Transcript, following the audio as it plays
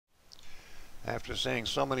After seeing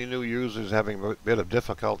so many new users having a bit of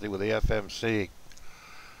difficulty with the FMC,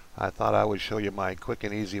 I thought I would show you my quick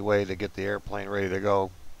and easy way to get the airplane ready to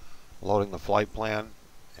go, loading the flight plan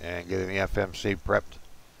and getting the FMC prepped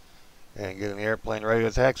and getting the airplane ready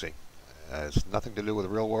to taxi. It's nothing to do with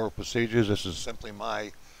real world procedures. This is simply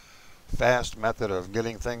my fast method of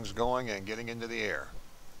getting things going and getting into the air.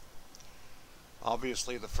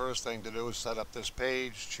 Obviously, the first thing to do is set up this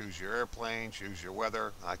page, choose your airplane, choose your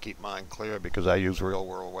weather. I keep mine clear because I use real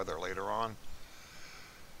world weather later on.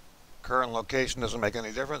 Current location doesn't make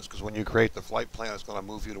any difference because when you create the flight plan, it's going to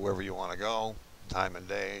move you to wherever you want to go, time and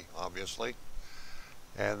day, obviously.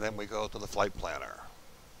 And then we go to the flight planner.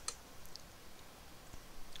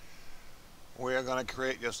 We are going to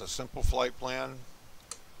create just a simple flight plan.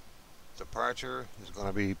 Departure is going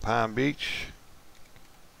to be Palm Beach.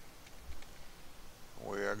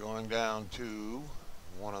 We are going down to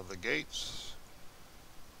one of the gates.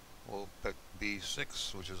 We'll pick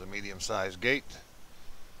B6, which is a medium-sized gate.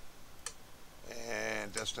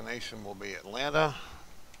 And destination will be Atlanta.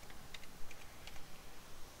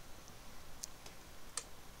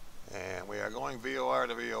 And we are going VOR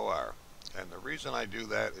to VOR. And the reason I do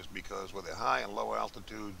that is because with the high and low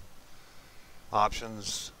altitude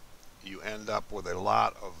options, you end up with a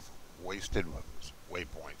lot of wasted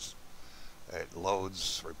waypoints. It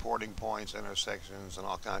loads reporting points, intersections, and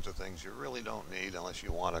all kinds of things you really don't need unless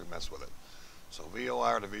you want to mess with it. So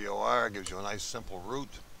VOR to VOR gives you a nice simple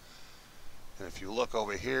route. And if you look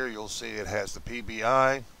over here, you'll see it has the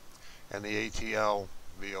PBI and the ATL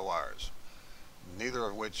VORs, neither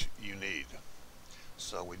of which you need.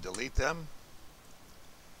 So we delete them.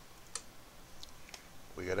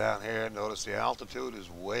 We go down here, notice the altitude is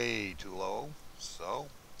way too low. So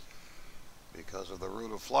because of the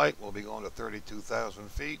route of flight, we'll be going to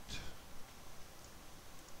 32,000 feet.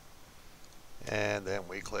 And then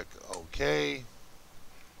we click OK.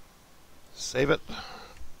 Save it.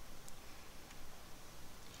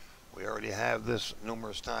 We already have this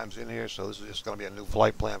numerous times in here, so this is just going to be a new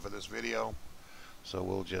flight plan for this video. So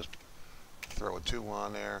we'll just throw a 2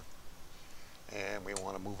 on there. And we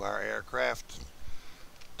want to move our aircraft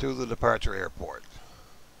to the departure airport.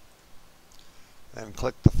 Then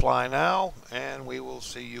click to fly now, and we will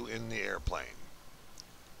see you in the airplane.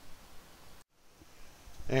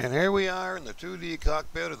 And here we are in the 2D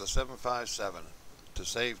cockpit of the 757. To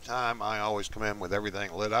save time, I always come in with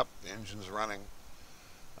everything lit up, the engine's running.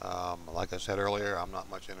 Like I said earlier, I'm not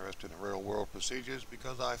much interested in real world procedures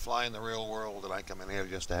because I fly in the real world and I come in here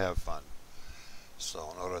just to have fun.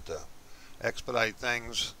 So in order to expedite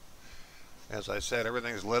things, as I said,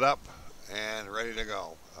 everything's lit up and ready to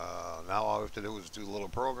go. Now all we have to do is do a little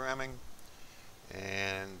programming,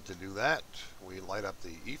 and to do that we light up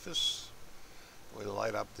the EFS, we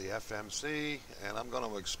light up the FMC, and I'm going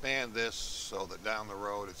to expand this so that down the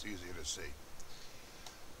road it's easier to see.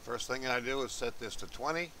 First thing I do is set this to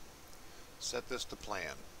 20, set this to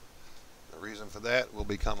plan. The reason for that will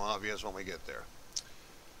become obvious when we get there.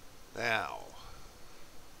 Now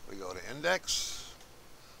we go to index,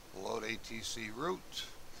 load ATC route.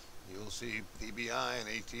 You'll see PBI and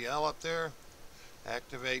ATL up there.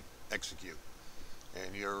 Activate, execute.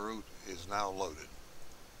 And your route is now loaded.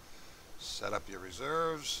 Set up your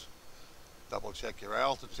reserves. Double check your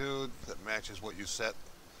altitude that matches what you set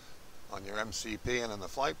on your MCP and in the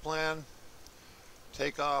flight plan.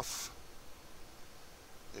 Takeoff.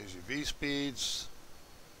 There's your V speeds.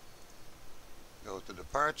 Go to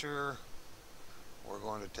departure. We're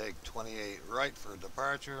going to take 28 right for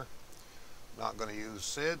departure. Not going to use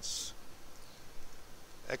SIDS.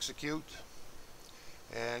 Execute.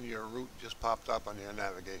 And your route just popped up on your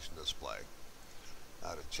navigation display.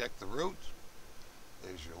 Now to check the route,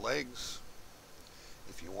 there's your legs.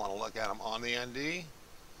 If you want to look at them on the ND,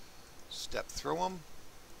 step through them,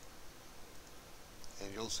 and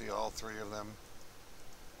you'll see all 3 of them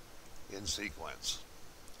in sequence.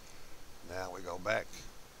 Now we go back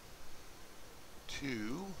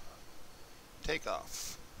to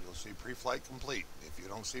takeoff. You'll see pre-flight complete. If you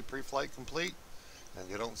don't see pre-flight complete, and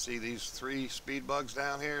you don't see these 3 speed bugs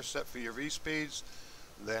down here set for your V speeds,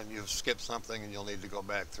 then you've skipped something and you'll need to go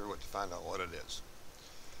back through it to find out what it is.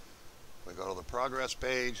 We go to the progress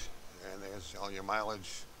page, and there's all your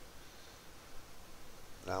mileage.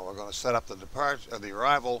 Now we're going to set up the departure, the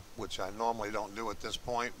arrival, which I normally don't do at this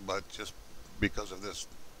point, but just because of this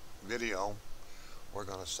video, we're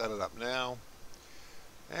going to set it up now.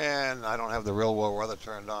 And I don't have the real world weather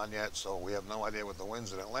turned on yet, so we have no idea what the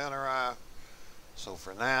winds in Atlanta are. So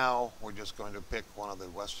for now, we're just going to pick one of the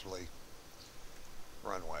westerly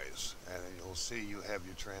runways. And you'll see you have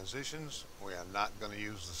your transitions. We are not going to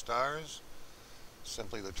use the stars.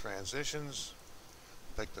 Simply the transitions.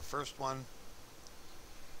 Pick the first one,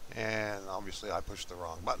 and obviously I pushed the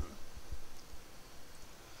wrong button.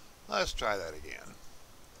 Let's try that again.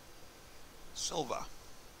 Silva.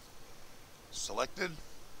 Selected.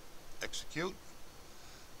 Execute.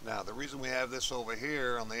 Now the reason we have this over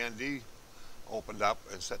here on the ND opened up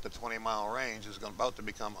and set to 20-mile range is about to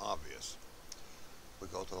become obvious. We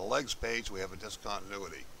go to the legs page, we have a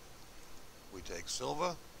discontinuity. We take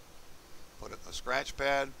Silva, put it in the scratch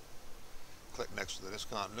pad, click next to the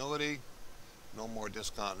discontinuity, no more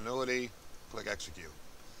discontinuity, click execute.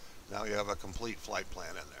 Now you have a complete flight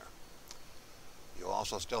plan in there. You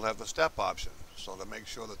also still have the step option, so to make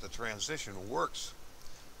sure that the transition works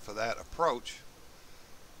for that approach,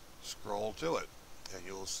 scroll to it and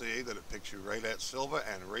you'll see that it picks you right at Silva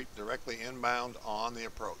and right directly inbound on the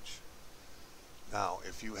approach. Now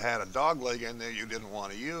if you had a dog leg in there you didn't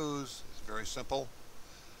want to use, it's very simple.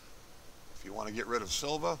 If you want to get rid of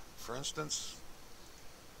Silva, for instance,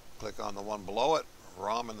 click on the one below it,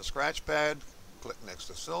 ROM in the scratch pad, click next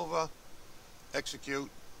to Silva, execute,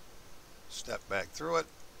 step back through it,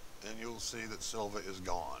 and you'll see that Silva is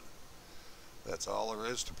gone. That's all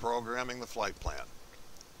there is to programming the flight plan.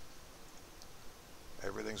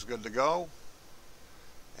 Everything's good to go,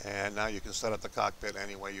 and now you can set up the cockpit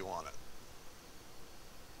any way you want it.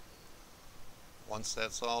 Once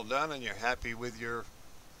that's all done and you're happy with your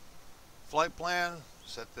flight plan,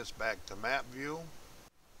 set this back to map view.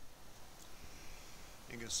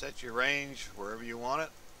 You can set your range wherever you want it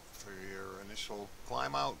for your initial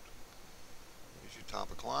climb out. Here's your top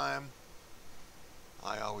of climb.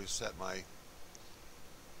 I always set my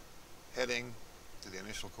heading to the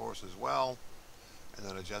initial course as well, and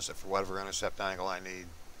then adjust it for whatever intercept angle I need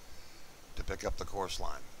to pick up the course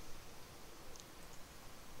line.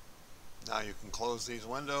 Now you can close these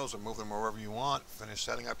windows or move them wherever you want, finish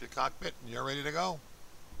setting up your cockpit, and you're ready to go.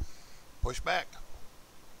 Push back.